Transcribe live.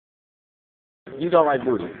You don't like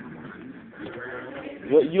booty.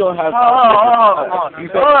 You don't have. You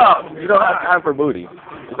don't have time for booty.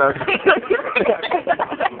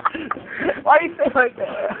 Why you say like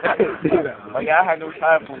that? Like I had no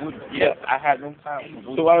time for booty. Yeah, I had no time for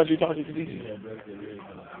booty. So why don't you talk to Khadijah?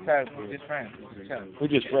 Because we're just friends. We're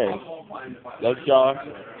just friends. That's y'all.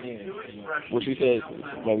 Yeah. What she said,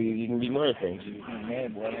 maybe you can be more than friends.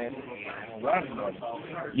 Man, boy, man.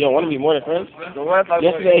 You don't want to be more than friends? So what if I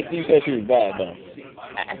Yesterday, Steve said she was bad, though.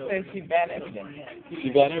 I said she bad at everything. She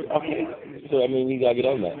bad at okay. So, I mean, you got to get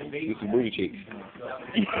on that. Get some booty cheeks.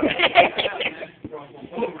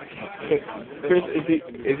 Chris,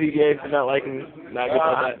 is he gay for not liking, not good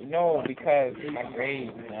at that? No, because my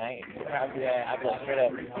grades, right? I go straight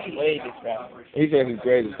up, way disrespectful. He said his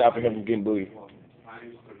grades are stopping him from getting booty.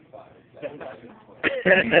 I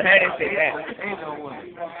didn't say that.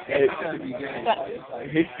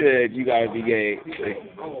 He said you gotta be gay if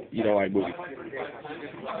you don't like booty.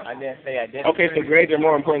 I didn't say I didn't. Okay, so grades are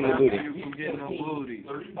more important than booty.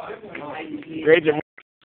 Grades are more.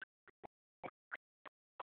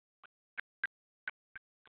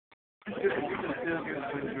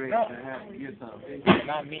 No,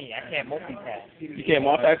 not me. I can't multitask. You can't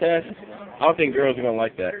multitask? I don't think girls are gonna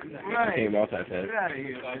like that. You can't multitask.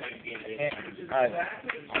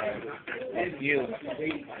 That's you.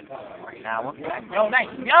 Now, no,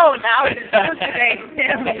 now it's just an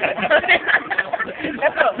example.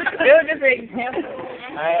 That's all. It was just an example.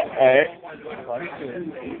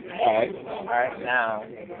 Alright, now,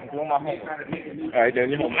 I'm doing my homework. Alright, then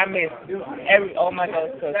you're home. I miss all my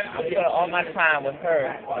notes, because I spend all my time with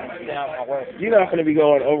her, down my work. You're not gonna be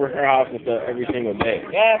going over her house and stuff every single day.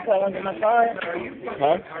 Yeah, so I went to my car.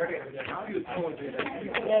 Huh?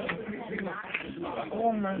 Yeah.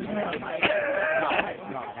 Oh my God.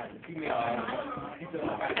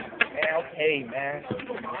 Man, okay, man.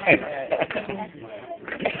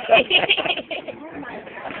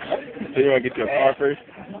 So you wanna get your car first?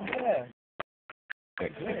 Yeah.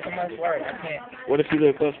 Too much work. I can't. What if she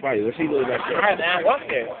lives close by you? What if she lives back there? Alright, man, I work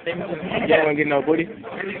there. You don't wanna get no booty?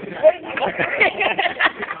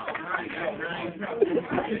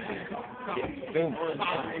 Dude,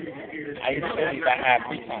 I used to if I had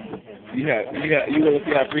free time. You gonna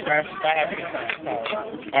see that free time? If I had free time.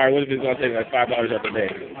 Alright, what if it's gonna take like $5 out the day?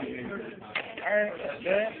 Alright, that's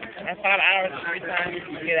good. That's 5 hours of free time. You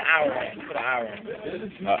get an hour in. Put an hour in.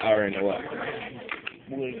 An hour into what?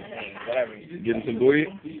 Booty, whatever. Getting some booty?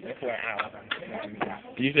 For an hour.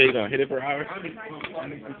 You say you're gonna hit it for an hour?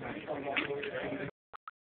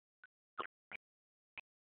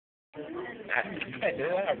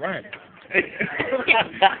 I run.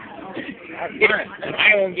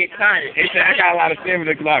 I won't get tired. He said, I got a lot of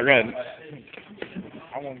stamina because I run.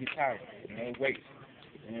 I won't get tired. No wait.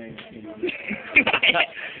 I ain't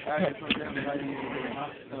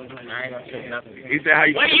gonna say nothing. He said, how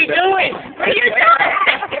you? What are you doing? What are you doing?